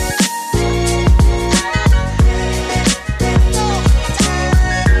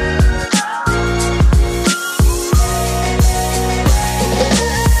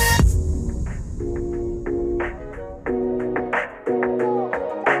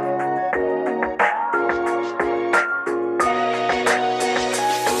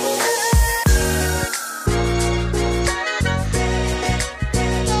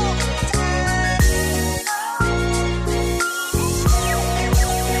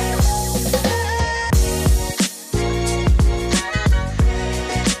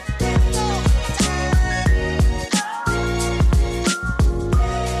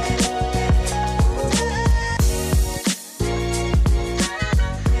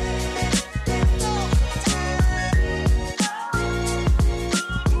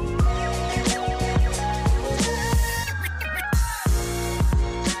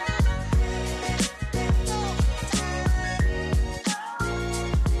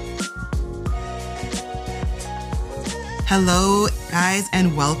Hello, guys,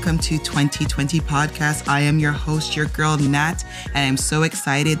 and welcome to 2020 Podcast. I am your host, your girl, Nat, and I'm so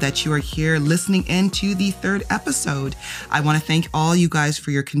excited that you are here listening in to the third episode. I want to thank all you guys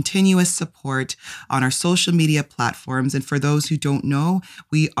for your continuous support on our social media platforms. And for those who don't know,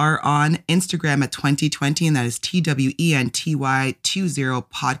 we are on Instagram at 2020, and that is TWENTY20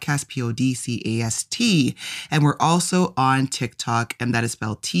 Podcast, PODCAST. And we're also on TikTok, and that is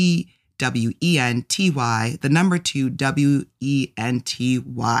spelled TWENTY, the number 2,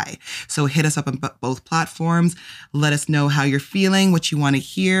 WENTY. So hit us up on both platforms. Let us know how you're feeling, what you want to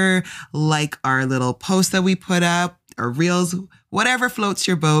hear, like our little post that we put up, our reels, whatever floats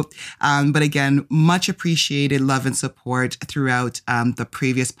your boat. But again, much appreciated love and support throughout the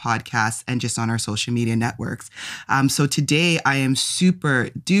previous podcasts and just on our social media networks. So today I am super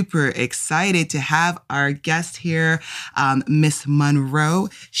duper excited to have our guest here, Miss Monroe.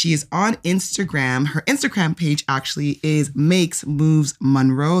 She is on Instagram. Her Instagram page actually is Makes Moves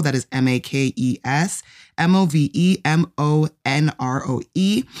Monroe. That is MAKES. MOVEMONROE.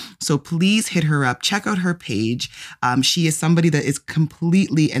 So please hit her up. Check out her page. She is somebody that is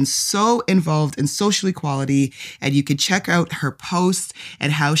completely and so involved in social equality. And you can check out her posts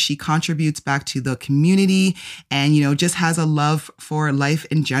and how she contributes back to the community and, you know, just has a love for life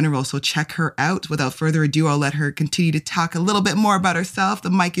in general. So check her out. Without further ado, I'll let her continue to talk a little bit more about herself.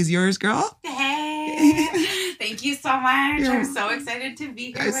 The mic is yours, girl. Hey. Thank you so much. I'm so excited to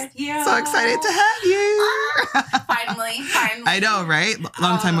be here with you. So excited to have you. Finally. I know, right?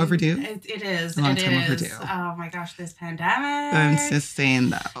 Long time overdue. It is. Long time overdue. Oh my gosh, this pandemic. I'm just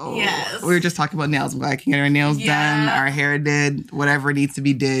saying though. Yes. We were just talking about nails. I can get our nails done, our hair did, whatever needs to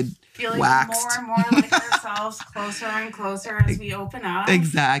be did. Feeling waxed. more and more like ourselves, closer and closer as we open up.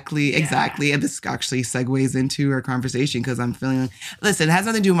 Exactly. And this actually segues into our conversation because I'm feeling, listen, it has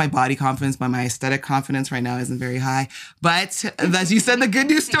nothing to do with my body confidence, but my aesthetic confidence right now isn't very high. But as you said, the good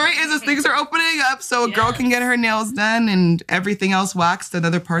news story is things are opening up. So a girl can get her nails done and everything else waxed and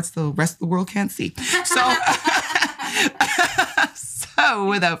other parts the rest of the world can't see. So, so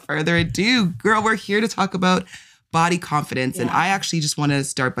without further ado, girl, we're here to talk about body confidence. And I actually just want to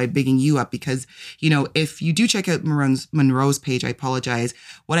start by bigging you up because, you know, if you do check out Monroe's page, I apologize.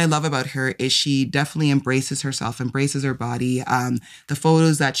 What I love about her is she definitely embraces herself, embraces her body. The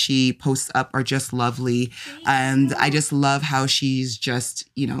photos that she posts up are just lovely. And I just love how she's just,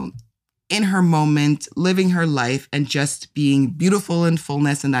 you know, in her moment, living her life and just being beautiful in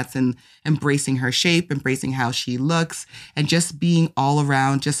fullness. And that's in embracing her shape, embracing how she looks and just being all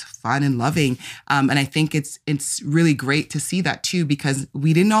around, just fun and loving. And I think it's really great to see that too, because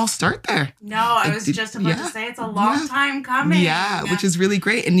we didn't all start there. No, I was just about to say it's a long time coming. Yeah, which is really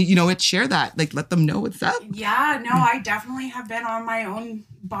great. And you know what, share that, like let them know what's up. Yeah, no, I definitely have been on my own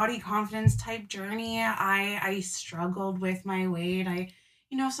body confidence type journey. I struggled with my weight. I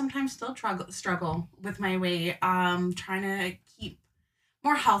sometimes still struggle with my weight. Trying to keep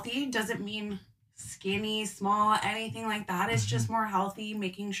more healthy doesn't mean skinny, small, anything like that. It's just more healthy,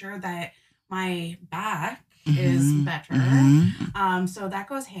 making sure that my back is better. So that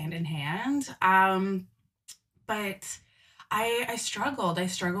goes hand in hand. But I struggled. I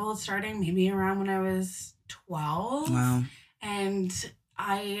struggled starting maybe around when I was 12. Wow. And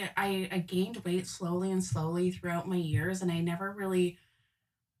I gained weight slowly throughout my years, and I never really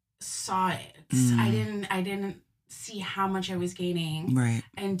saw it. I didn't see how much I was gaining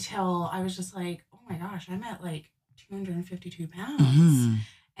until I was just like, oh my gosh, I'm at like 252 pounds.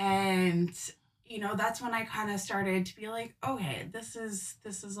 And you know, that's when I kind of started to be like, okay, this is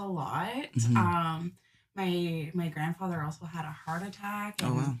a lot. My grandfather also had a heart attack,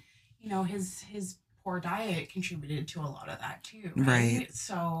 and you know, his poor diet contributed to a lot of that too, right?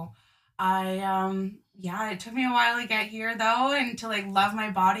 So it took me a while to get here though, and to like love my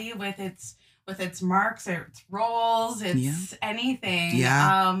body with its marks or its rolls, its anything.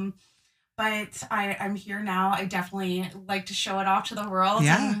 But I'm here now. I definitely like to show it off to the world.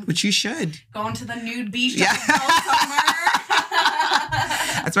 Yeah, which you should. Going to the nude beach somewhere.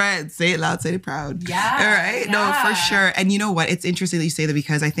 That's right. Say it loud, say it proud. Yeah. All right. Yeah. No, for sure. And you know what? It's interesting that you say that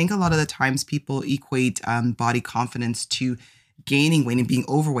because I think a lot of the times people equate body confidence to gaining weight and being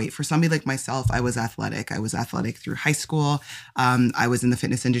overweight. For somebody like myself, I was athletic. I was athletic through high school. I was in the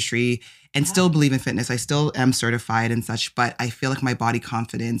fitness industry and still believe in fitness. I still am certified and such, but I feel like my body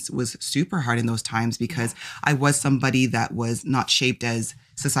confidence was super hard in those times because I was somebody that was not shaped as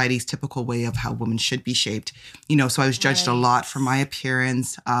society's typical way of how women should be shaped. You know, so I was judged a lot for my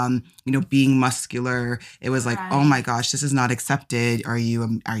appearance, you know, being muscular. It was like, oh my gosh, this is not accepted. Are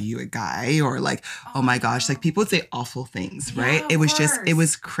you a guy? Or like, oh my gosh, like people would say awful things, right? It was just, it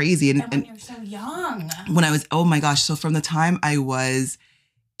was crazy. And when you're so young. young. Oh my gosh. So from the time I was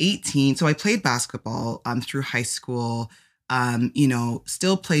 18, so I played basketball through high school,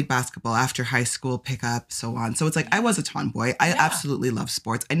 still played basketball after high school, pickup, so on. So it's like, I was a tomboy. I absolutely love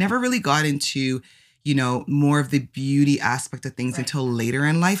sports. I never really got into, more of the beauty aspect of things until later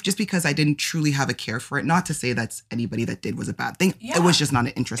in life, just because I didn't truly have a care for it. Not to say that's anybody that did was a bad thing. Yeah. It was just not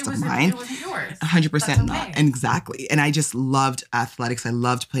an interest of mine. It wasn't yours. 100% not. Exactly. And I just loved athletics. I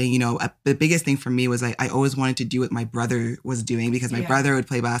loved playing, the biggest thing for me was I always wanted to do what my brother was doing, because my brother would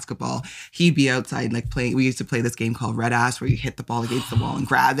play basketball. He'd be outside like playing. We used to play this game called Red Ass, where you hit the ball against the wall and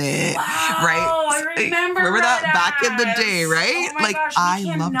grab it. Wow, right? I remember that Red back in the Ass. day, right? Oh my gosh, I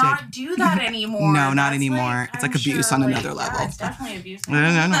we loved cannot it. do that anymore. No, not anymore. It's like abuse on another level. Yeah, it's definitely abuse. No,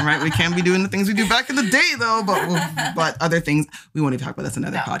 right? We can't be doing the things we do back in the day, though. But other things, we won't even talk about. That's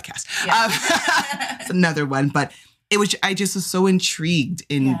another podcast. Yeah. It's another one. But I just was so intrigued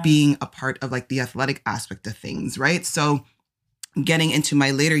in being a part of like the athletic aspect of things, right? So getting into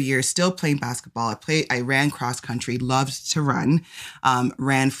my later years, still playing basketball. I ran cross country, loved to run,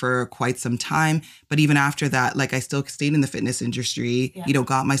 ran for quite some time. But even after that, like I still stayed in the fitness industry,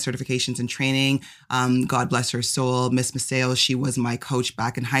 got my certifications and training. God bless her soul, Miss Maseo, she was my coach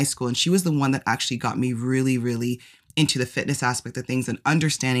back in high school. And she was the one that actually got me really, really into the fitness aspect of things and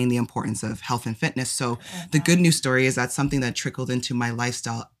understanding the importance of health and fitness. So the good news story is that's something that trickled into my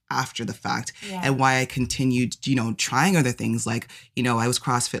lifestyle after the fact, and why I continued, trying other things. Like, I was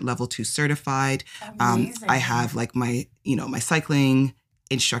CrossFit level 2 certified. I have like my, my cycling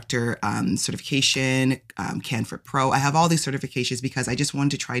instructor certification, Canfit Pro. I have all these certifications because I just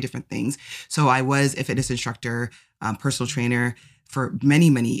wanted to try different things. So I was a fitness instructor, personal trainer for many,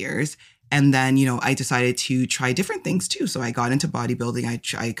 many years. And then, I decided to try different things too. So I got into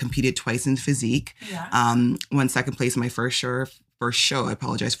bodybuilding. I competed twice in physique. Won second place in my first show.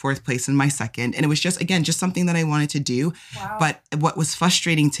 Fourth place in my second. And it was just something that I wanted to do. Wow. But what was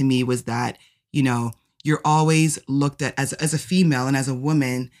frustrating to me was that, you're always looked at as a female and as a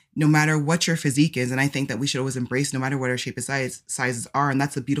woman, no matter what your physique is. And I think that we should always embrace no matter what our shape and sizes are. And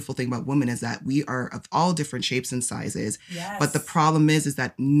that's the beautiful thing about women, is that we are of all different shapes and sizes. Yes. But the problem is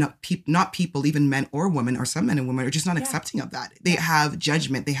that not people, even men or women, or some men and women, are just not accepting of that. They have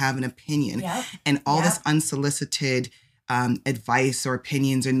judgment. They have an opinion. And all this unsolicited advice or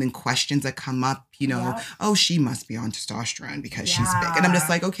opinions, and then questions that come up, oh, she must be on testosterone because she's big. And I'm just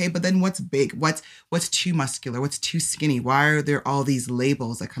like, okay, but then what's big? What's too muscular? What's too skinny? Why are there all these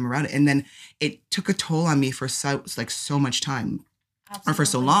labels that come around it? And then it took a toll on me for so much time. Absolutely. Or for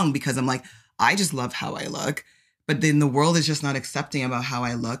so long, because I'm like, I just love how I look. But then the world is just not accepting about how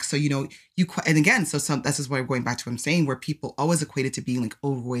I look. So, and again, this is why we're going back to what I'm saying, where people always equate it to being like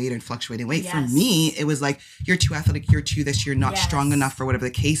overweight and fluctuating weight. Yes. For me, it was like, you're too athletic, you're too this, you're not strong enough, or whatever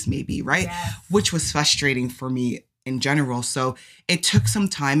the case may be, right? Which was frustrating for me in general. So it took some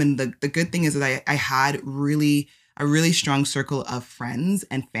time. And the good thing is that I had a really strong circle of friends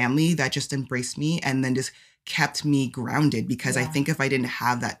and family that just embraced me and then just kept me grounded, because I think if I didn't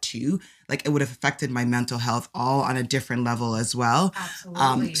have that too, like, it would have affected my mental health all on a different level as well.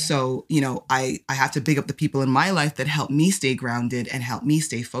 Absolutely. So, I have to big up the people in my life that helped me stay grounded and helped me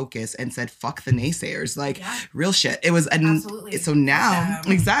stay focused and said, fuck the naysayers, like real shit. It was, and absolutely. So now,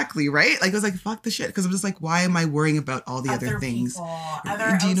 exactly, right? Like, it was like, fuck the shit. Because I'm just like, why am I worrying about all the other things? Other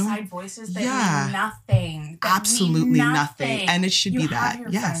outside voices that mean nothing. Absolutely nothing. And it should be that. You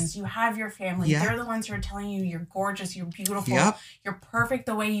have your friends, you have your family. They're the ones who are telling you you're gorgeous, you're beautiful, you're perfect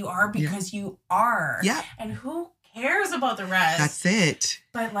the way you are, because you are. And who cares about the rest? That's it.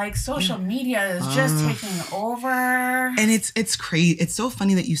 But like, social media is just taking over. And it's crazy. It's so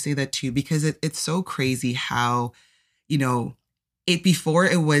funny that you say that too, because it's so crazy how, before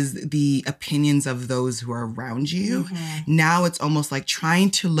it was the opinions of those who are around you. Now it's almost like trying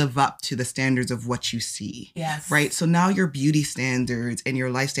to live up to the standards of what you see. Right. So now your beauty standards and your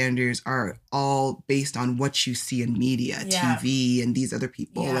life standards are all based on what you see in media, TV, and these other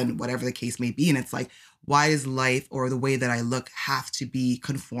people and whatever the case may be. And it's like, why does life or the way that I look have to be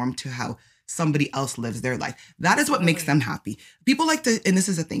conformed to how somebody else lives their life? That is what makes them happy. People like to, and this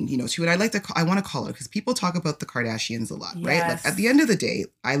is a thing, too, and I want to call it, because people talk about the Kardashians a lot, right? Like, at the end of the day,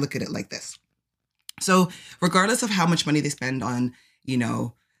 I look at it like this. So regardless of how much money they spend on,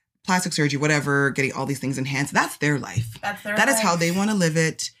 plastic surgery, whatever, getting all these things enhanced, that's their life. That is how they want to live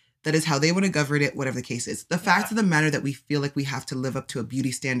it. That is how they want to govern it, whatever the case is. The fact of the matter that we feel like we have to live up to a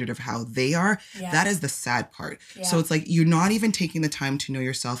beauty standard of how they are, that is the sad part. So it's like, you're not even taking the time to know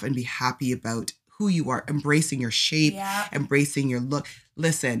yourself and be happy about who you are, embracing your shape, embracing your look.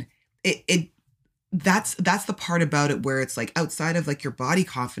 Listen, that's the part about it where it's like outside of like your body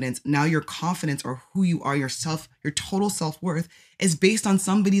confidence, now your confidence or who you are yourself, your total self-worth is based on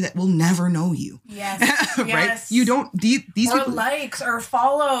somebody that will never know you. Yes. Right? Yes. You don't, these or people, likes or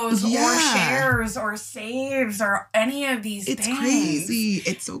follows Yeah. or shares or saves or any of these it's things. crazy.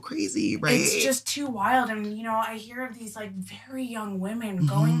 It's so crazy, right? It's just too wild. And, you know, I hear of these like very young women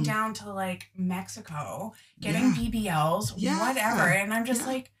going down to like Mexico, getting BBLs, whatever. And I'm just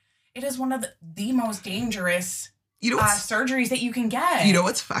like, it is one of the most dangerous surgeries that you can get. You know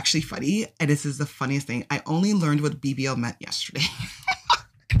what's actually funny? And this is the funniest thing. I only learned what BBL meant yesterday.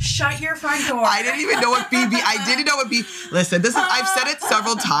 Shut your front door. I didn't even know what I didn't know what Listen, this is, I've said it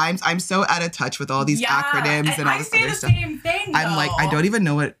several times. I'm so out of touch with all these acronyms and all this other stuff. I say the same thing, though. I'm like, I didn't even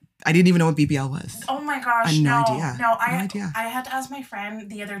know what BBL was. Oh my gosh, I had no idea. No, No idea. I had to ask my friend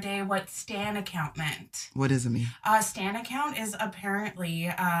the other day what Stan account meant. What does it mean? Stan account is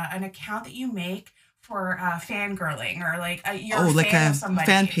apparently an account that you make for fangirling or like you're a fan of somebody.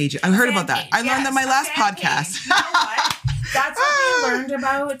 Fan page. I heard about that. I learned that my last podcast. You know what? That's what we learned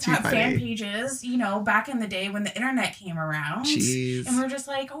about fan funny. pages, you know, back in the day when the internet came around. Jeez. And we're just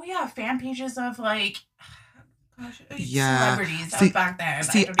like, oh yeah, fan pages of like, gosh, yeah. celebrities back then.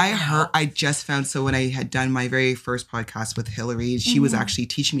 I just found, so when I had done my very first podcast with Hillary, she was actually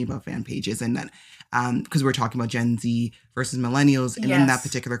teaching me about fan pages, and then because we're talking about Gen Z versus millennials, and in that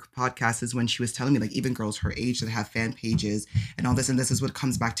particular podcast is when she was telling me like even girls her age that have fan pages and all this, and this is what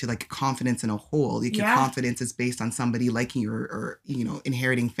comes back to like confidence in a whole. Like your confidence is based on somebody liking you or you know,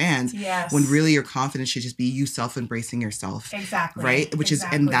 inheriting fans. Yes. When really your confidence should just be you self-embracing yourself. Exactly. Right? Which is,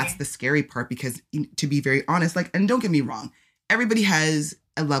 and that's the scary part, because to be very honest, like, and don't get me wrong, everybody has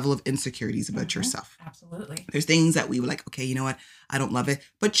a level of insecurities about yourself. Absolutely. There's things that we were like, okay, you know what? I don't love it,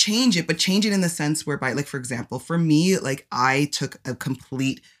 but change it. But change it in the sense whereby, like, for example, for me, like I took a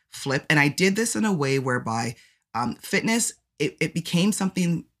complete flip, and I did this in a way whereby fitness, it became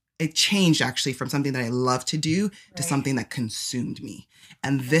something, it changed actually from something that I love to do to something that consumed me.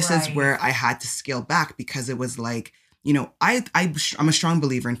 And this is where I had to scale back, because it was like, you know, I'm a strong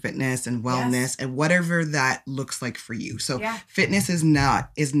believer in fitness and wellness and whatever that looks like for you. So fitness is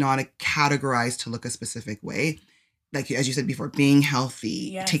not categorized to look a specific way. Like, as you said before, being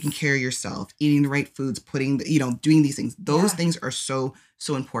healthy, taking care of yourself, eating the right foods, doing these things. Those things are so,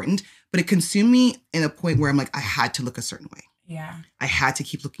 so important. But it consumed me in a point where I'm like, I had to look a certain way. Yeah. I had to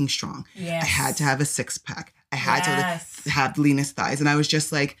keep looking strong. Yes. I had to have a six pack. I had to have leanest thighs. And I was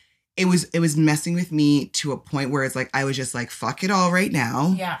just like, it was messing with me to a point where it's like, I was just like, fuck it all right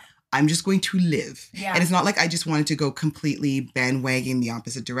now. Yeah. I'm just going to live. Yeah. And it's not like I just wanted to go completely bandwagon the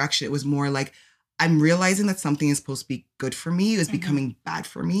opposite direction. It was more like, I'm realizing that something is supposed to be good for me is becoming bad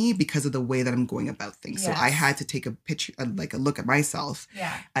for me because of the way that I'm going about things. Yes. So I had to take a picture, like a look at myself.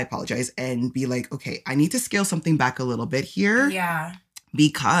 Yeah. I apologize. And be like, okay, I need to scale something back a little bit here. Yeah.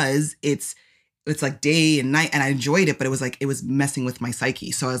 Because it's like day and night, and I enjoyed it, but it was like, it was messing with my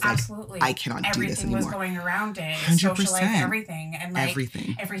psyche. So I was like, I cannot do this anymore. Everything was going around it. 100%. Social life, everything. And like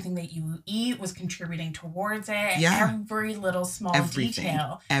everything that you eat was contributing towards it. Yeah. Every little small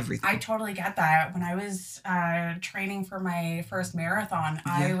detail. Everything. I totally get that. When I was training for my first marathon,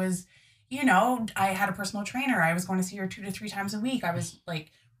 I was, you know, I had a personal trainer. I was going to see her 2 to 3 times a week. I was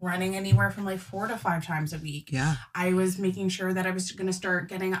like running anywhere from like 4 to 5 times a week. Yeah. I was making sure that I was going to start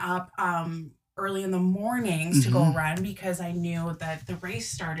getting up early in the mornings to go run, because I knew that the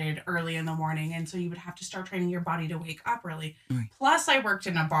race started early in the morning. And so you would have to start training your body to wake up early. Right. Plus I worked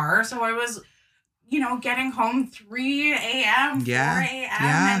in a bar. So I was, you know, getting home 3 a.m., 4 a.m.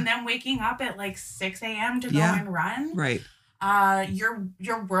 and then waking up at like 6 a.m. to go and run. Right.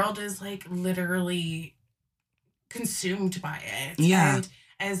 Your world is like literally consumed by it. Yeah. And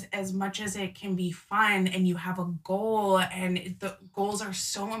as much as it can be fun and you have a goal, and the goals are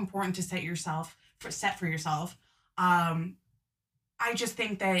so important to set for yourself. I just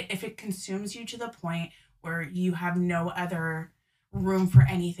think that if it consumes you to the point where you have no other room for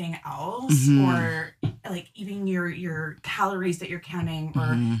anything else, or like even your calories that you're counting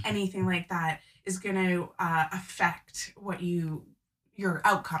or anything like that is going to affect your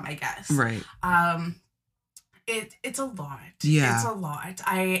outcome, I guess. Right. It's a lot. Yeah. It's a lot.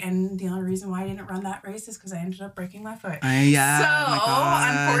 And the only reason why I didn't run that race is because I ended up breaking my foot.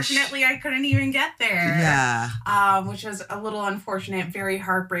 Unfortunately, I couldn't even get there. Yeah. Which was a little unfortunate, very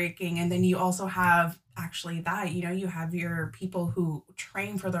heartbreaking. And then you also have actually that, you know, you have your people who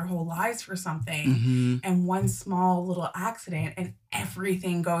train for their whole lives for something, and one small little accident and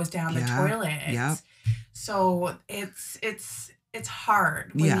everything goes down the toilet. Yep. So it's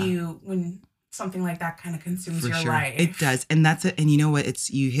hard when something like that kind of consumes For your sure. life. It does. And that's it. And you know what?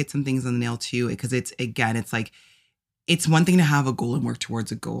 You hit some things on the nail too, because it's like, it's one thing to have a goal and work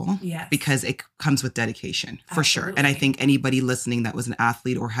towards a goal, Yes. because it comes with dedication, for sure. And I think anybody listening that was an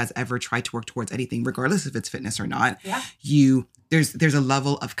athlete or has ever tried to work towards anything, regardless if it's fitness or not, there's a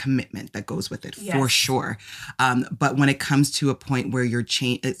level of commitment that goes with it, for sure. But when it comes to a point where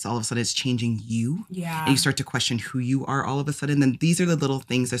it's all of a sudden it's changing you, and you start to question who you are all of a sudden, then these are the little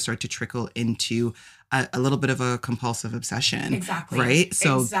things that start to trickle into a little bit of a compulsive obsession. Exactly. Right?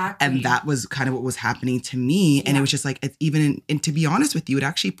 So, and that was kind of what was happening to me. And it was just like, and to be honest with you, it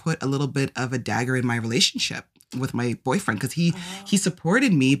actually put a little bit of a dagger in my relationship with my boyfriend, because he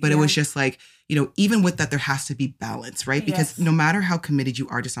supported me, but it was just like, you know, even with that, there has to be balance, right? Because no matter how committed you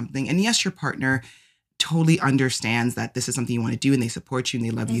are to something, and yes, your partner totally understands that this is something you want to do and they support you and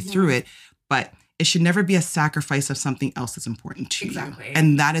they love you through it, but it should never be a sacrifice of something else that's important to you.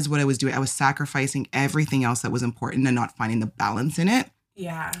 And that is what I was doing. I was sacrificing everything else that was important and not finding the balance in it.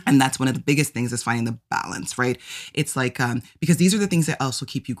 Yeah. And that's one of the biggest things, is finding the balance, right? It's like, because these are the things that also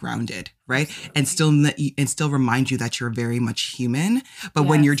keep you grounded, right? Absolutely. And still remind you that you're very much human. But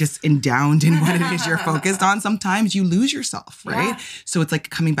when you're just endowed in what it is you're focused on, sometimes you lose yourself, right? So it's like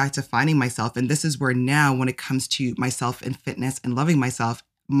coming back to finding myself. And this is where now, when it comes to myself and fitness and loving myself,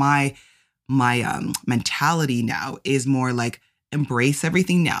 my mentality now is more like, embrace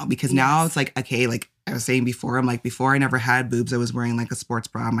everything now, because now it's like, okay, like I was saying before, I'm like, before I never had boobs, I was wearing like a sports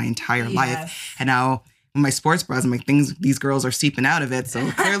bra my entire life. And now my sports bras, I'm like, these girls are seeping out of it. So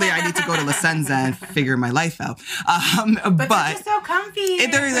clearly I need to go to La Senza and figure my life out. But they're just so comfy.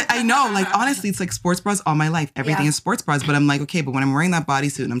 I know, like, honestly, it's like sports bras all my life. Everything is sports bras. But I'm like, okay, but when I'm wearing that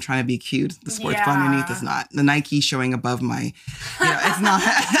bodysuit and I'm trying to be cute, the sports bra underneath is not. The Nike showing above my, it's not,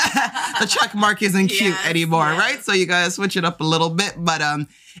 the check mark isn't cute anymore, right? So you gotta switch it up a little bit. But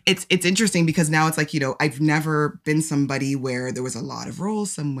it's interesting, because now it's like, you know, I've never been somebody where there was a lot of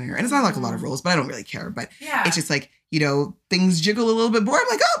rolls somewhere. And it's not like a lot of rolls, but I don't really care. But it's just like, you know, things jiggle a little bit more. I'm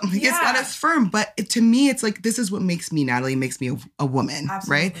like, oh, it's not as firm. But to me, it's like, this is what makes me, Natalie, makes me a woman,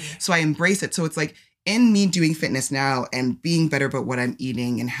 right? So I embrace it. So it's like, in me doing fitness now and being better about what I'm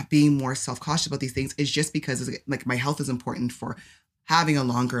eating and being more self-cautious about these things is just because, like, my health is important for having a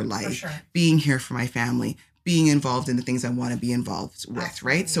longer life, being here for my family, being involved in the things I want to be involved with,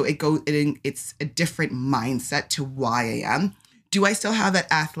 right? So it's a different mindset to why I am. Do I still have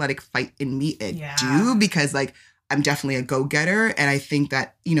that athletic fight in me? I do, because like, I'm definitely a go-getter. And I think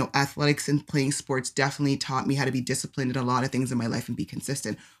that, you know, athletics and playing sports definitely taught me how to be disciplined in a lot of things in my life and be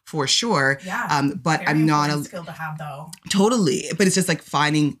consistent, for sure. But very I'm not a skill to have, though. Totally. But it's just like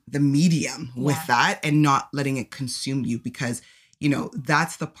finding the medium with that and not letting it consume you, because, you know,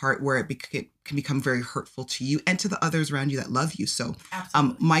 that's the part where it can become very hurtful to you and to the others around you that love you. So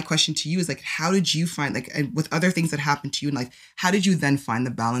my question to you is like, how did you find, like, with other things that happened to you in life, how did you then find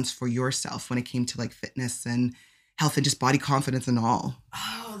the balance for yourself when it came to like fitness and health and just body confidence and all?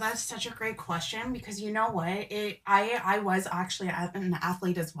 Oh, that's such a great question, because you know what? I was actually an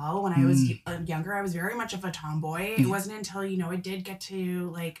athlete as well. When I was younger, I was very much of a tomboy. It wasn't until, you know, I did get to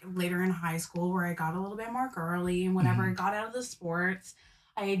like later in high school where I got a little bit more girly, and whenever I got out of the sports,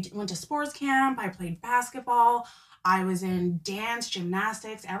 I went to sports camp, I played basketball, I was in dance,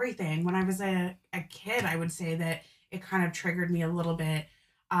 gymnastics, everything. When I was a kid, I would say that it kind of triggered me a little bit,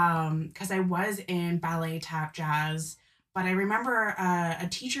 because I was in ballet, tap, jazz. But I remember a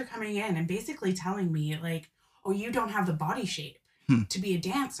teacher coming in and basically telling me, like, oh, you don't have the body shape to be a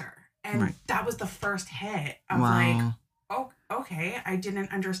dancer. And that was the first hit of like, oh, okay. I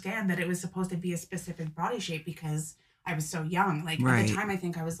didn't understand that it was supposed to be a specific body shape because I was so young. Like at the time, I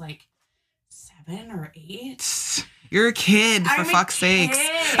think I was like 7 or 8. You're a kid, for fuck's sakes.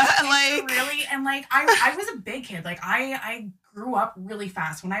 Like really, and like I was a big kid. Like I grew up really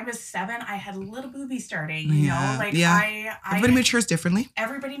fast. When I was 7, I had little boobies starting. You know, like everybody matures differently.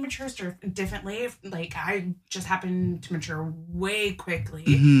 Everybody matures differently. Like I just happened to mature way quickly,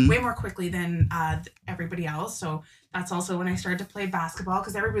 way more quickly than everybody else. So that's also when I started to play basketball,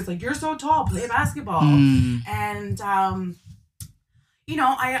 because everybody's like, "You're so tall, play basketball." And you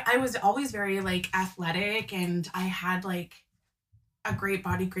know, I was always very like athletic, and I had like a great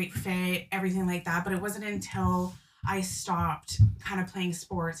body, great fit, everything like that. But it wasn't until I stopped kind of playing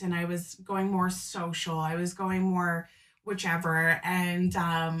sports and I was going more social, I was going more whichever, and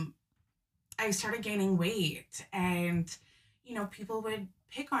I started gaining weight, and you know, people would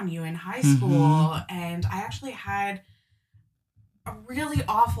pick on you in high school, and I actually had a really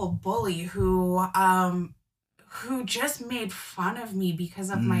awful bully who who just made fun of me because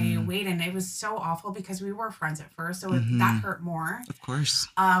of my weight. And it was so awful because we were friends at first. So that hurt more. Of course.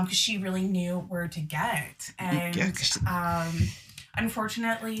 Because she really knew where to get. And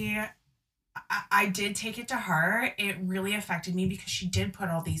unfortunately, I did take it to heart. It really affected me because she did put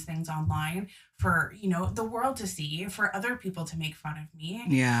all these things online for, you know, the world to see, for other people to make fun of me.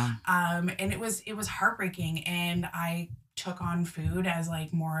 Yeah. And it was heartbreaking. And I took on food as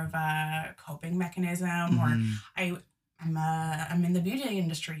like more of a coping mechanism, or I'm in the beauty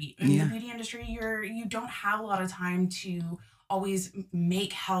industry. In the beauty industry, you don't have a lot of time to always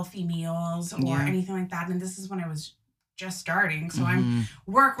make healthy meals or anything like that. And this is when I was just starting. So I'm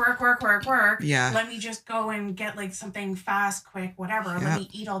work. Yeah. Let me just go and get like something fast, quick, whatever. Let me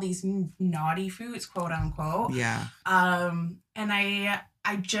eat all these naughty foods, quote unquote. Yeah. And I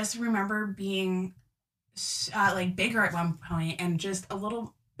just remember being like bigger at one point and just a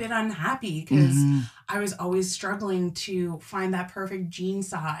little bit unhappy because I was always struggling to find that perfect jean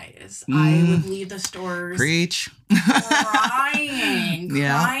size. I would leave the stores crying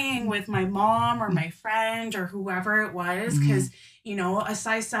with my mom or my friend or whoever it was, because you know, a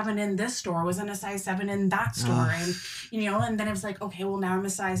size 7 in this store wasn't a size 7 in that store. And you know, and then it was like, okay, well now I'm a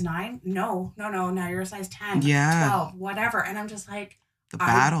size 9. No, now you're a size 10, 12, whatever. And I'm just like, the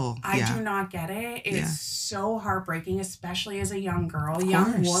battle. I do not get it. It's so heartbreaking, especially as a young girl,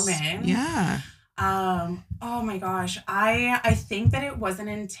 young woman. Yeah. Oh my gosh. I think that it wasn't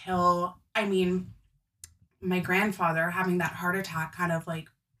until, I mean, my grandfather having that heart attack kind of like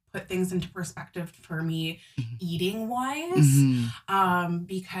put things into perspective for me eating wise.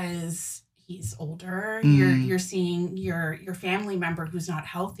 Because he's older. You're seeing your family member who's not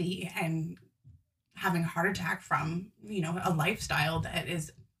healthy and having a heart attack from, you know, a lifestyle that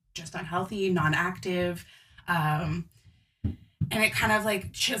is just unhealthy, non-active. And it kind of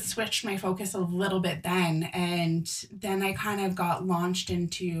like just switched my focus a little bit then. And then I kind of got launched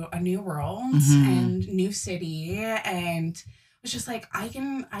into a new world and new city. And was just like, I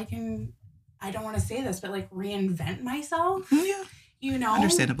don't want to say this, but like reinvent myself. Yeah. You know?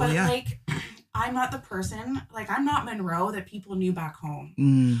 Understandable, but yeah. like, I'm not the person, like, I'm not Monroe that people knew back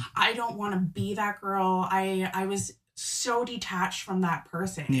home. I don't want to be that girl. I was so detached from that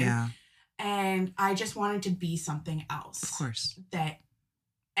person. Yeah. And I just wanted to be something else. Of course. That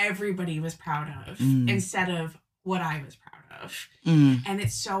everybody was proud of instead of what I was proud of. And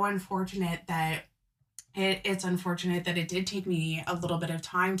it's so unfortunate that it's unfortunate that it did take me a little bit of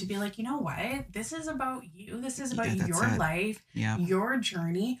time to be like, you know what? This is about you. This is about your life, your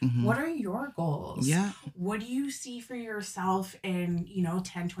journey. What are your goals? Yeah. What do you see for yourself in, you know,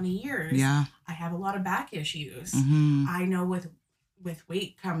 10, 20 years? Yeah. I have a lot of back issues. I know with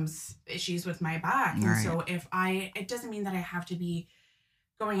weight comes issues with my back. And so it doesn't mean that I have to be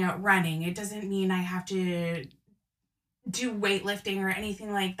going out running. It doesn't mean I have to do weightlifting or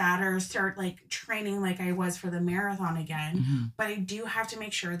anything like that, or start like training like I was for the marathon again. But I do have to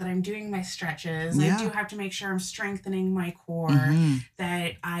make sure that I'm doing my stretches. I do have to make sure I'm strengthening my core,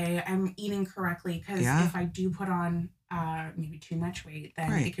 that I am eating correctly. Because if I do put on maybe too much weight,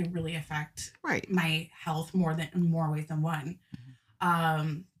 then it could really affect my health more ways than one.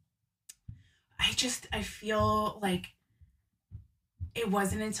 I feel like it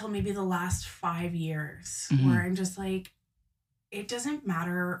wasn't until maybe the last 5 years where I'm just like, it doesn't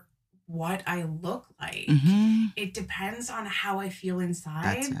matter what I look like. It depends on how I feel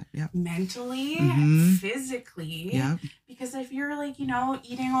inside, mentally, physically. Because if you're like, you know,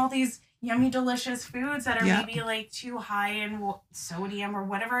 eating all these yummy, delicious foods that are maybe like too high in sodium or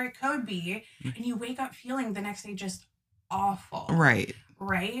whatever it could be, and you wake up feeling the next day just awful. Right.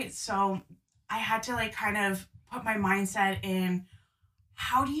 So I had to like kind of put my mindset in,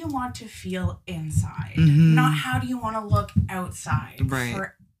 how do you want to feel inside? Not how do you want to look outside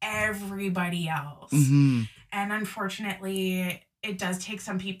for everybody else. And unfortunately, it does take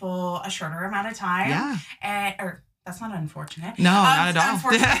some people a shorter amount of time. Or that's not unfortunate. No, not at all.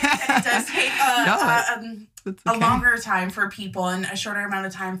 Unfortunate. It does take a longer time for people and a shorter amount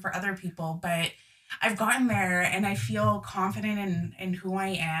of time for other people. But I've gotten there and I feel confident in who I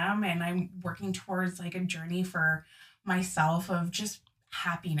am. And I'm working towards like a journey for myself of just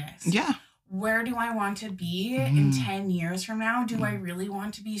happiness. Where do I want to be in 10 years from now? Do I really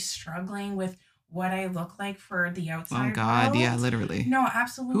want to be struggling with what I look like for the outside world? Yeah, literally. No,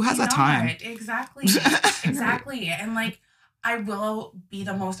 absolutely Who has that time? Exactly. And like, I will be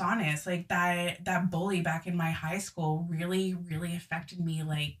the most honest. Like that bully back in my high school really, really affected me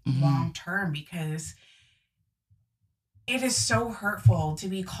like long term, because it is so hurtful to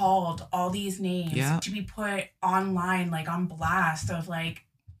be called all these names, to be put online, like on blast of like,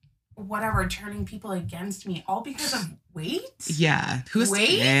 whatever, turning people against me all because of weight. Yeah.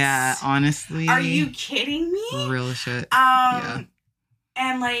 Weight? Yeah, honestly. Are you kidding me? Real shit.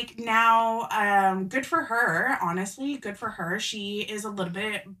 And like now, good for her, honestly, good for her. She is a little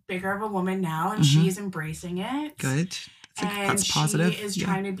bit bigger of a woman now, and she is embracing it. Good. And that's positive. She is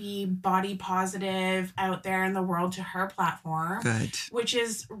trying to be body positive out there in the world to her platform. Good. Which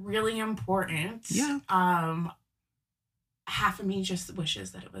is really important. Yeah. Half of me just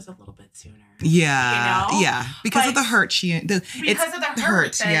wishes that it was a little bit sooner. Yeah. You know? Yeah. Because of the hurt because of the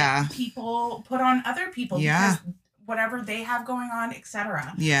hurt that yeah. people put on other people. Yeah. Because whatever they have going on,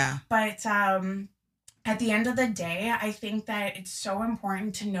 etc. Yeah. But at the end of the day, I think that it's so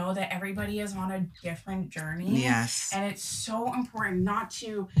important to know that everybody is on a different journey. Yes. And it's so important not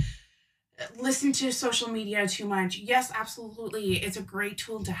to listen to social media too much. Yes, absolutely. It's a great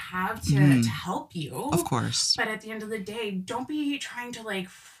tool to have to help you. Of course. But at the end of the day, don't be trying to like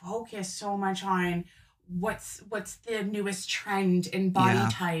focus so much on what's the newest trend in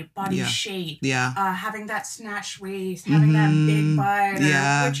body type, body shape. Yeah. Having that snatched waist, having that big butt,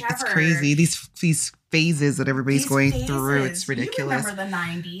 or whichever. It's crazy. These phases that everybody's going through. It's ridiculous. You remember the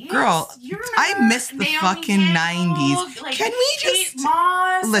 90s? Girl, I miss the Naomi fucking Campbell, 90s. Like Can we just Kate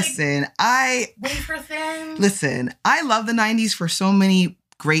Moss, listen? wafer thin. Listen, I love the 90s for so many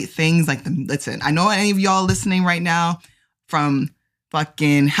great things. Like listen, I know any of y'all listening right now, from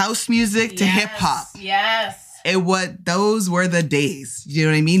fucking house music to hip hop. Yes. Those were the days. You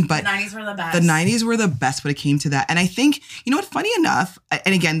know what I mean? But the 90s were the best. The 90s were the best when it came to that. And I think, you know what, funny enough,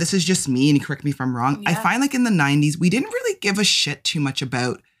 and again, this is just me, and correct me if I'm wrong, I find like in the 90s, we didn't really give a shit too much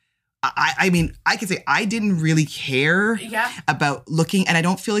about, I mean, I could say I didn't really care about looking, and I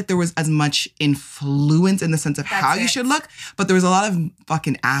don't feel like there was as much influence in the sense of how you should look, but there was a lot of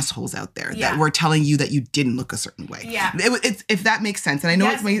fucking assholes out there that were telling you that you didn't look a certain way. Yeah. It's if that makes sense. And I know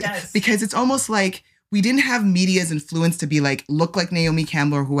it does. Because it's almost like we didn't have media's influence to be like, look like Naomi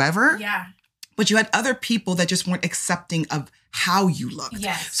Campbell or whoever. Yeah. But you had other people that just weren't accepting of how you looked.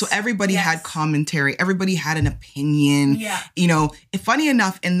 Yes. So everybody had commentary. Everybody had an opinion. Yeah. You know, funny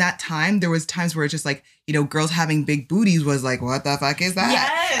enough, in that time, there was times where it's just like, you know, girls having big booties was like, what the fuck is that?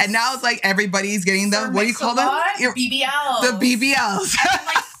 Yes. And now it's like everybody's getting what do you call them? BBLs. The BBLs.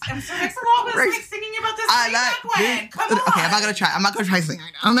 And Sir Mix-a-Lot was like singing about this way back when. Come on. Okay, I'm not gonna try to sing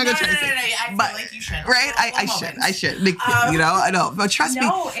right now. I'm not gonna try to sing. No, I feel like you should. Right? I should. You know, I know. But trust me.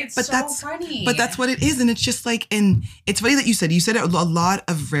 It's but so funny. But that's what it is. And it's just like, and it's funny that you said a lot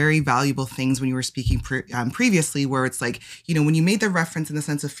of very valuable things when you were speaking previously, where it's like, you know, when you made the reference in the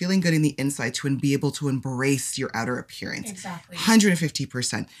sense of feeling good in the inside to be able to embrace your outer appearance. Exactly.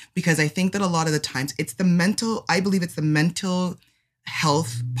 150%. Because I think that a lot of the times I believe it's the mental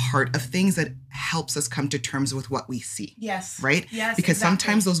health part of things that helps us come to terms with what we see. Yes. Right? Yes. Because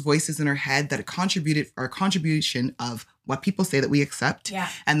sometimes those voices in our head that are a contribution of what people say that we accept,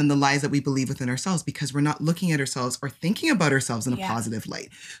 and then the lies that we believe within ourselves, because we're not looking at ourselves or thinking about ourselves in a positive light.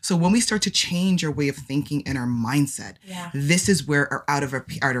 So when we start to change our way of thinking and our mindset, this is where our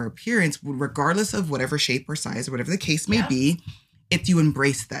outer appearance, regardless of whatever shape or size or whatever the case may be, if you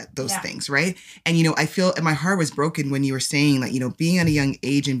embrace those things, right? And, you know, I feel, and my heart was broken when you were saying that, you know, being at a young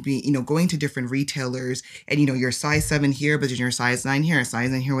age and being, you know, going to different retailers and, you know, you're size 7 here, but you're size 9 here, size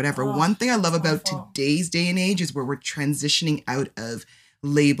 9 here, whatever. One thing I love about today's day and age is where we're transitioning out of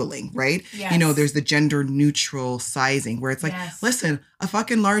labeling, right? Yes. You know, there's the gender neutral sizing where it's like, listen, a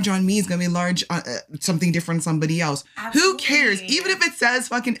fucking large on me is going to be large on something different on somebody else. Absolutely. Who cares? Even if it says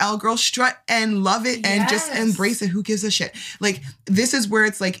fucking L girl, strut and love it and just embrace it. Who gives a shit? Like, this is where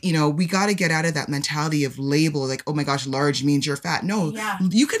it's like, you know, we got to get out of that mentality of label. Like, oh my gosh, large means you're fat. No,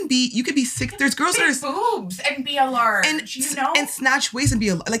 you can be sick. There's girls that are boobs and be a large, and snatch waist and be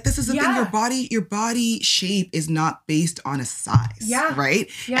a, like, this is the thing. Your body shape is not based on a size. Right.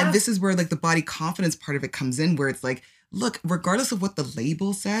 Yeah. And this is where like the body confidence part of it comes in, where it's like, look, regardless of what the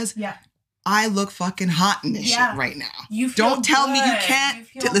label says, I look fucking hot in this shit right now. Don't tell me you can't.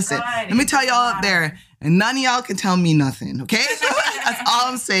 Listen, let me tell y'all out there, and none of y'all can tell me nothing, okay? That's all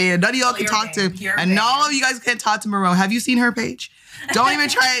I'm saying. None of y'all can talk to, and all of you guys can't talk to Moreau. Have you seen her page? Don't even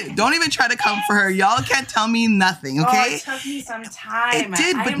try to come for her. Y'all can't tell me nothing, okay? Oh, it took me some time. It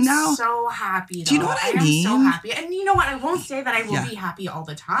did, but now I am so happy. Though. Do you know what I mean? I am so happy. And you know what? I won't say that I will be happy all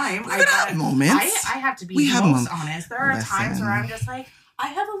the time. I have moments. I have to be most honest. There are times where I'm just like, I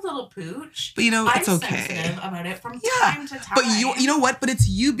have a little pooch. But it's I'm okay. sensitive about it from time to time. But you know what? But it's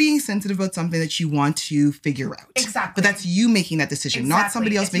you being sensitive about something that you want to figure out. Exactly. But that's you making that decision, not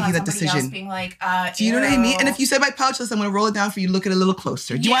somebody else making that decision. Else being like, do you know what I mean? And if you said my pouch list, I'm going to roll it down for you to look at it a little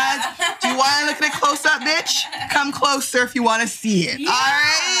closer. Do you want to look at it close up, bitch? Come closer if you want to see it. Yeah. All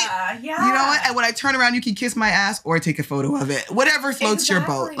right? Yeah. You know what? And when I turn around, you can kiss my ass or take a photo of it. Whatever floats your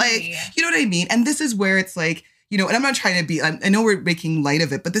boat. Like, you know what I mean? And this is where it's like, and I'm not trying to be, I know we're making light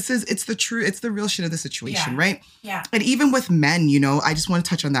of it, but it's the real shit of the situation, right? Yeah. And even with men, I just want to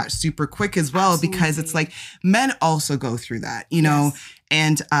touch on that super quick as well, because it's like men also go through that, know,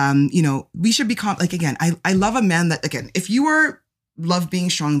 and, we should be, again, I love a man that, again, if you love being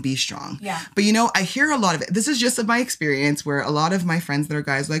strong, be strong. Yeah. But, I hear a lot of it. This is just my experience where a lot of my friends that are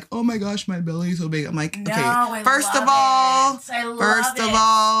guys like, oh my gosh, my belly's so big. I'm like, okay, first of all,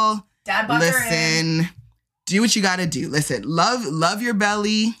 Dad listen. Do what you gotta do. Listen, love your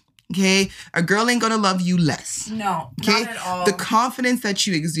belly. Okay, a girl ain't gonna love you less. No, okay? Not at all. The confidence that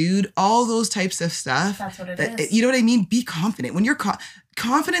you exude, all those types of stuff. That's what it is. You know what I mean? Be confident. When you're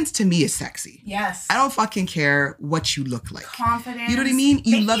confidence to me is sexy. Yes. I don't fucking care what you look like. Confidence. You know what I mean?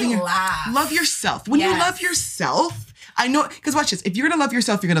 You love yourself. When you love yourself. I know, because watch this. If you're going to love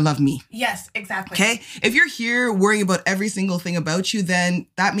yourself, you're going to love me. Yes, exactly. Okay? If you're here worrying about every single thing about you, then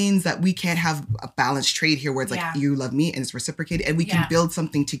that means that we can't have a balanced trade here where it's like you love me and it's reciprocated and we can build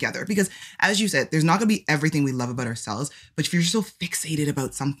something together. Because as you said, there's not going to be everything we love about ourselves, but if you're so fixated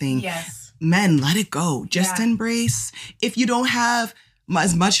about something, men, let it go. Just embrace. If you don't have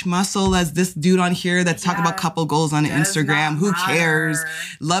as much muscle as this dude on here that's talking about couple goals on Instagram. Who cares?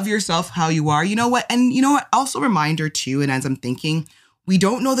 Love yourself how you are. You know what? And you know what? Also reminder too, and as I'm thinking, we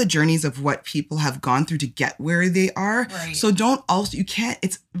don't know the journeys of what people have gone through to get where they are. Right. So it's an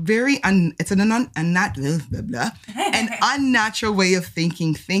unnatural way of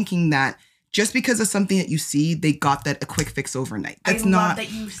thinking that just because of something that you see, they got a quick fix overnight. That's not. I love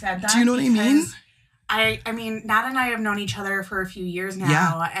that you said that. Do you know what I mean? I mean, Nat and I have known each other for a few years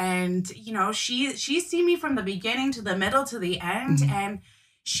now, and she's seen me from the beginning to the middle to the end, and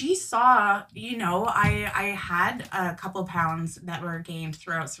she saw, I had a couple pounds that were gained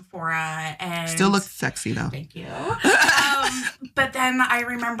throughout Sephora, and still looked sexy though. Thank you. But then I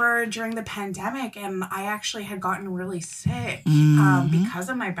remember during the pandemic, and I actually had gotten really sick because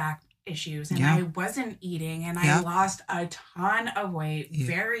of my back issues, and I wasn't eating, and I lost a ton of weight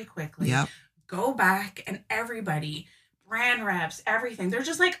very quickly. Yep. Go back, and everybody, brand reps, everything, they're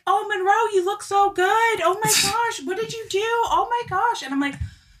just like, oh, Monroe, you look so good. Oh my gosh, what did you do? Oh my gosh. And I'm like,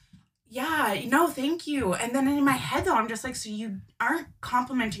 yeah, no, thank you. And then in my head, though, I'm just like, so you aren't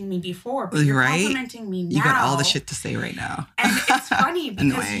complimenting me before, but you're complimenting me now. You got all the shit to say right now. And it's funny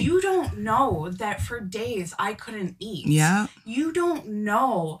because you don't know that for days I couldn't eat. Yeah. You don't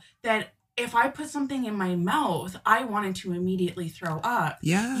know that if I put something in my mouth, I wanted to immediately throw up.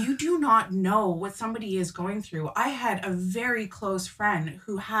 Yeah. You do not know what somebody is going through. I had a very close friend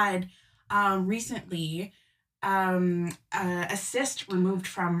who had recently a cyst removed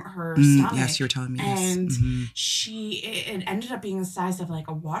from her stomach. Yes, you were telling me this. And it ended up being the size of like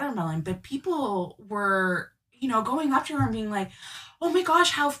a watermelon. But people were, going up to her and being like, oh my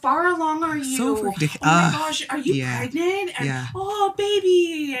gosh, how far along are you? So ridiculous. Oh my gosh, are you pregnant? And oh,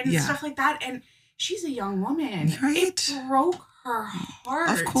 baby, and stuff like that. And she's a young woman. Right. It broke her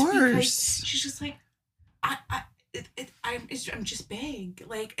heart. Of course. Because she's just like, I'm just big.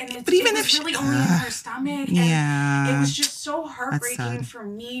 Like, and it's, but even it was really only in her stomach. And it was just so heartbreaking for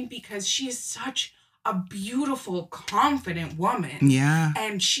me because she is such a beautiful, confident woman. Yeah.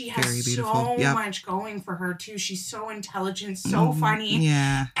 And she has so much going for her too. She's so intelligent, so funny.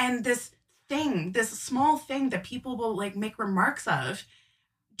 Yeah. And this small thing that people will like make remarks of,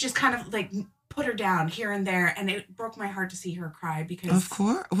 just kind of like put her down here and there, and it broke my heart to see her cry because of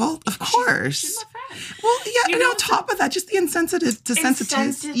course she's my friend. Well, yeah, and on top of that, just the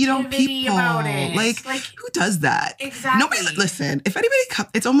insensitivity, people about it. Like who does that? Exactly. Nobody. Listen, if anybody,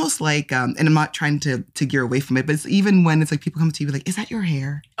 it's almost like, and I'm not trying to gear away from it, but it's even when it's like people come to you like, "Is that your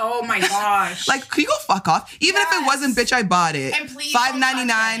hair?" Oh my gosh! Like, can you go fuck off? Even if it wasn't, bitch, I bought it. And please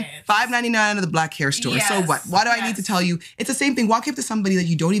 $5.99 at the black hair store. Yes. So what? Why do I need to tell you? It's the same thing. Walk up to somebody that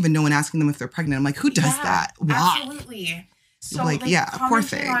you don't even know and asking them if they're pregnant. I'm like, who does that? Why? Absolutely. So poor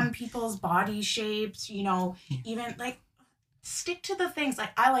thing. On people's body shapes, even like stick to the things.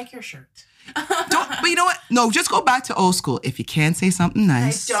 Like, I like your shirt. But you know what? No, just go back to old school. If you can't say something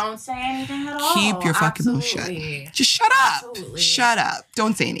nice, don't say anything at all. Keep your fucking mouth shut. Just shut up. Absolutely. Shut up.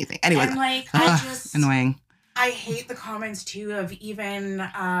 Don't say anything. Anyway, and like, annoying. I hate the comments too of even,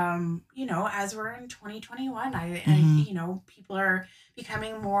 you know, as we're in 2021, you know, people are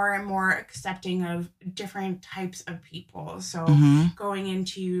becoming more and more accepting of different types of people. So going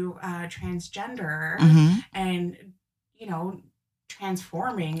into transgender and, you know,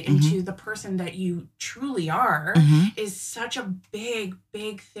 transforming into the person that you truly are is such a big,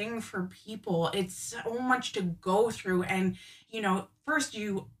 big thing for people. It's so much to go through. And, you know, first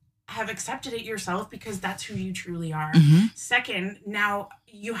you have accepted it yourself because that's who you truly are. Second, now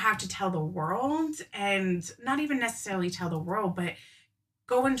you have to tell the world, and not even necessarily tell the world, but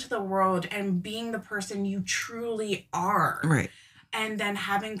go into the world and being the person you truly are. Right. And then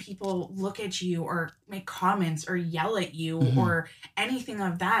having people look at you or make comments or yell at you or anything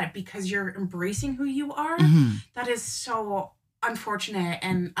of that because you're embracing who you are, that is so unfortunate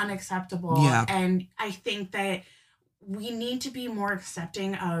and unacceptable. Yeah. And I think that we need to be more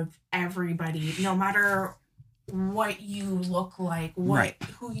accepting of everybody, no matter what you look like,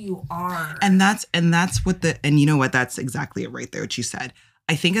 who you are. And that's what and you know what, that's exactly it right there, what you said.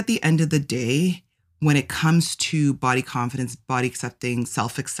 I think at the end of the day, when it comes to body confidence, body accepting,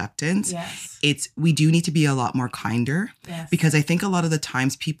 self-acceptance, we do need to be a lot more kinder because I think a lot of the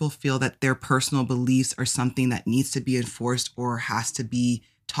times people feel that their personal beliefs are something that needs to be enforced or has to be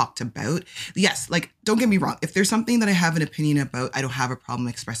talked about. Yes, like, don't get me wrong. If there's something that I have an opinion about, I don't have a problem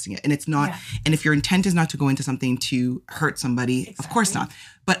expressing it. And it's not, and if your intent is not to go into something to hurt somebody, of course not.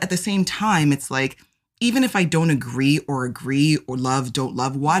 But at the same time, it's like, even if I don't agree or love, don't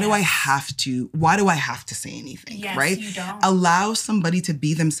love, why do I have to say anything, right? You don't. Allow somebody to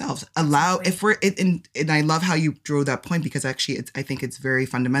be themselves. If we're, and I love how you drew that point because actually I think it's very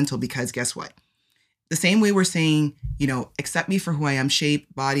fundamental because guess what? The same way we're saying, you know, accept me for who I am, shape,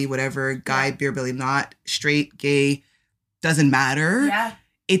 body, whatever, guy, beer belly, not straight, gay, doesn't matter. Yeah.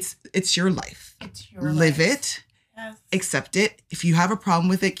 It's your life. It's your life. Live it. Yes. Accept it. If you have a problem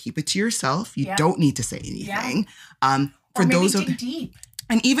with it, keep it to yourself. You don't need to say anything. For or those dig deep.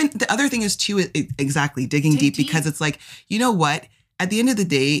 And even the other thing is too, exactly digging deep because it's like, you know what? At the end of the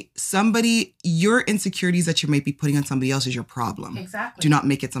day, your insecurities that you might be putting on somebody else is your problem. Exactly. Do not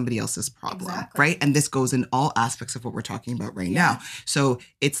make it somebody else's problem, right? And this goes in all aspects of what we're talking about right now. So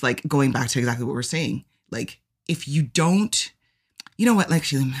it's like going back to exactly what we're saying. Like, if you don't, you know what?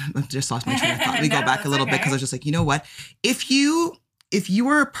 Actually, I just lost my train of thought. Let me go back a little bit because I was just like, you know what? If you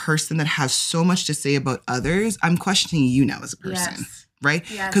are a person that has so much to say about others, I'm questioning you now as a person. Yes. Right?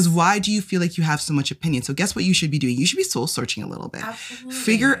 Because why do you feel like you have so much opinion? So guess what you should be doing? You should be soul searching a little bit. Absolutely.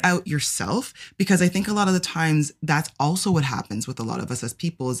 Figure out yourself, because I think a lot of the times that's also what happens with a lot of us as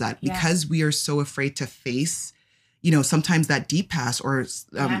people is that because we are so afraid to face, you know, sometimes that deep past or,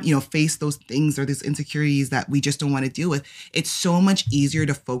 you know, face those things or these insecurities that we just don't want to deal with. It's so much easier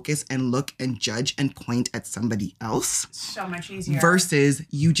to focus and look and judge and point at somebody else. So much easier. Versus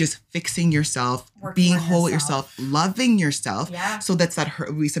you just fixing yourself, being whole with yourself, loving yourself. Yeah. So that's that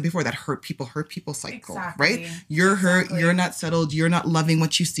hurt, we said before, that hurt people cycle, right? You're hurt, you're not settled, you're not loving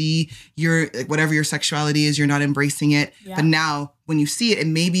what you see, you're whatever your sexuality is, you're not embracing it. Yeah. But now when you see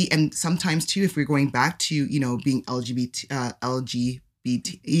it, and sometimes too, if we're going back to, you know, being LGBT,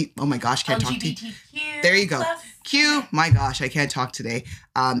 oh my gosh, can't talk to you. There you go. Q, my gosh, I can't talk today.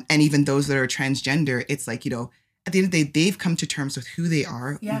 And even those that are transgender, it's like, you know, at the end of the day, they've come to terms with who they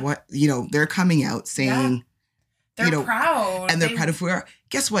are. What, you know, they're coming out saying, they're you know, proud. And they're proud of who they are.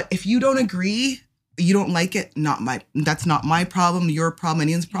 Guess what? If you don't agree, you don't like it, that's not my problem, your problem,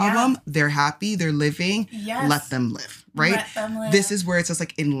 anyone's problem. They're happy, they're living. Let them live, right? Let them live. This is where it's just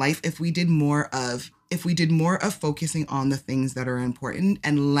like in life, if we did more of focusing on the things that are important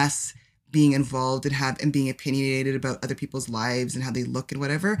and less being involved and being opinionated about other people's lives and how they look and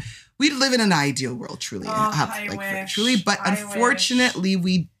whatever, we'd live in an ideal world, truly. Truly, but unfortunately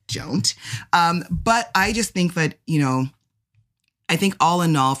we don't. But I just think that, you know, I think all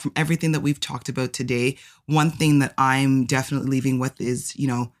in all, from everything that we've talked about today, one thing that I'm definitely leaving with is, you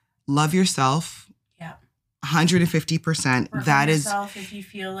know, love yourself. 150%. That is yourself if you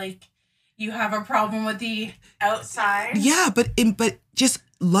feel like you have a problem with the outside. Yeah, but just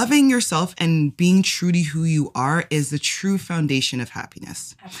loving yourself and being true to who you are is the true foundation of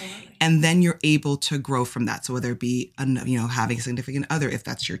happiness. Absolutely. And then you're able to grow from that. So whether it be, you know, having a significant other, if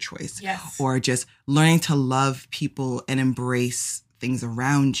that's your choice, or just learning to love people and embrace things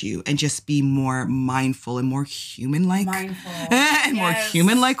around you and just be more mindful and more human-like. And more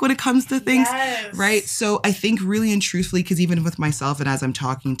human-like when it comes to things, right? So I think really and truthfully, because even with myself and as I'm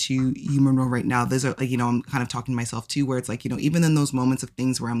talking to you, Monroe, right now, there's like, you know, I'm kind of talking to myself too, where it's like, you know, even in those moments of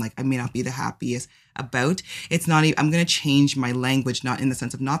things where I'm like, I may not be the happiest, about. It's not even, I'm going to change my language, not in the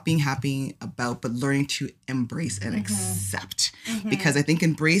sense of not being happy about, but learning to embrace and accept. Because I think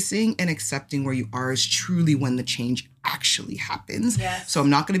embracing and accepting where you are is truly when the change actually happens. Yes. So I'm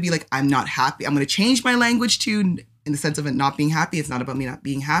not going to be like, I'm not happy. I'm going to change my language to, in the sense of it not being happy. It's not about me not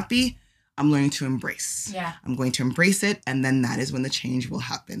being happy. I'm learning to embrace. Yeah. I'm going to embrace it, and then that is when the change will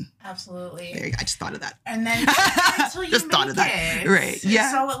happen. Absolutely. There you go. I just thought of that. And then until you Just make thought of that. it. Right. Yeah.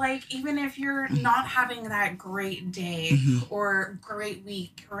 So like, even if you're not having that great day or great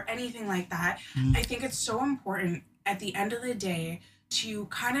week or anything like that, I think it's so important at the end of the day to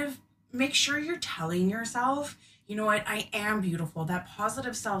kind of make sure you're telling yourself, you know what, I am beautiful. That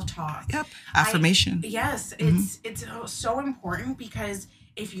positive self-talk. Yep. Affirmation. Yes. It's so important, because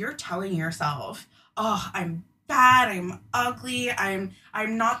if you're telling yourself, oh, I'm bad, I'm ugly, I'm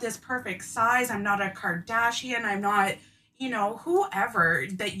not this perfect size, I'm not a Kardashian, I'm not, you know, whoever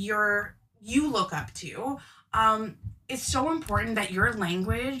that you look up to, it's so important that your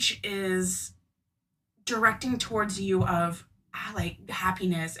language is directing towards you of like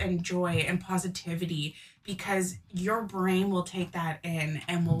happiness and joy and positivity, because your brain will take that in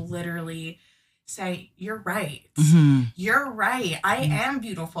and will literally say, you're right. You're right. I am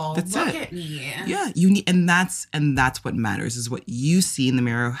beautiful. That's Look it. at me. Yeah, you need, and that's what matters, is what you see in the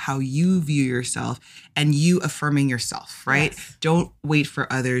mirror, how you view yourself, and you affirming yourself, right? Yes. Don't wait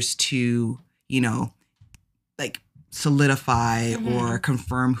for others to, you know, like solidify or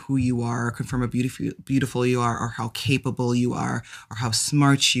confirm who you are, or confirm how beautiful you are, or how capable you are, or how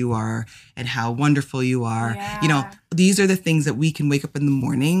smart you are, and how wonderful you are. Yeah. You know, these are the things that we can wake up in the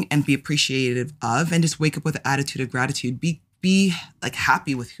morning and be appreciative of, and just wake up with an attitude of gratitude. Be like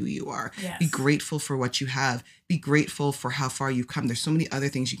happy with who you are. Yes. Be grateful for what you have. Be grateful for how far you've come. There's so many other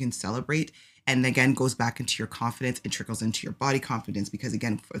things you can celebrate. And again, goes back into your confidence. It trickles into your body confidence, because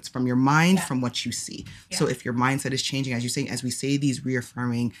again, it's from your mind, from what you see. Yeah. So if your mindset is changing, as you say, as we say these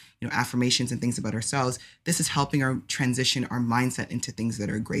reaffirming, you know, affirmations and things about ourselves, this is helping our transition our mindset into things that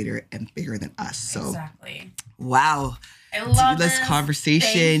are greater and bigger than us. So Exactly. Wow. I love this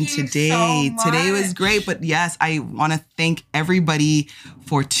conversation Thank you today. so Today was much. great, but yes, I want to thank everybody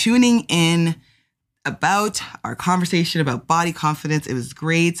for tuning in about our conversation about body confidence. It was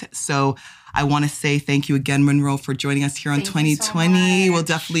great. So I want to say thank you again, Monroe, for joining us here on Thank you so 2020. We'll much.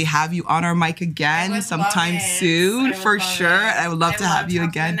 definitely have you on our mic I again would sometime love it. soon, I would for love sure. it. I would love to have you talking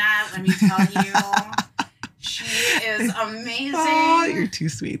again. to Nat, let me tell you. She is amazing. Oh, you're too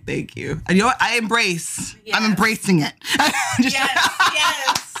sweet. Thank you. And you know what? I'm Yes. embracing it. Just-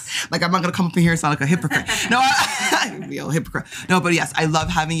 Yes. Like, I'm not going to come up in here and sound like a hypocrite. No, I'm a real hypocrite. No, but yes, I love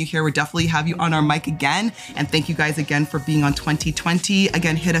having you here. We'll definitely have you on our mic again. And thank you guys again for being on 2020.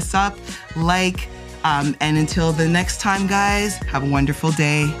 Again, hit us up, and until the next time, guys, have a wonderful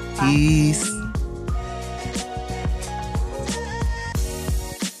day. Bye. Peace.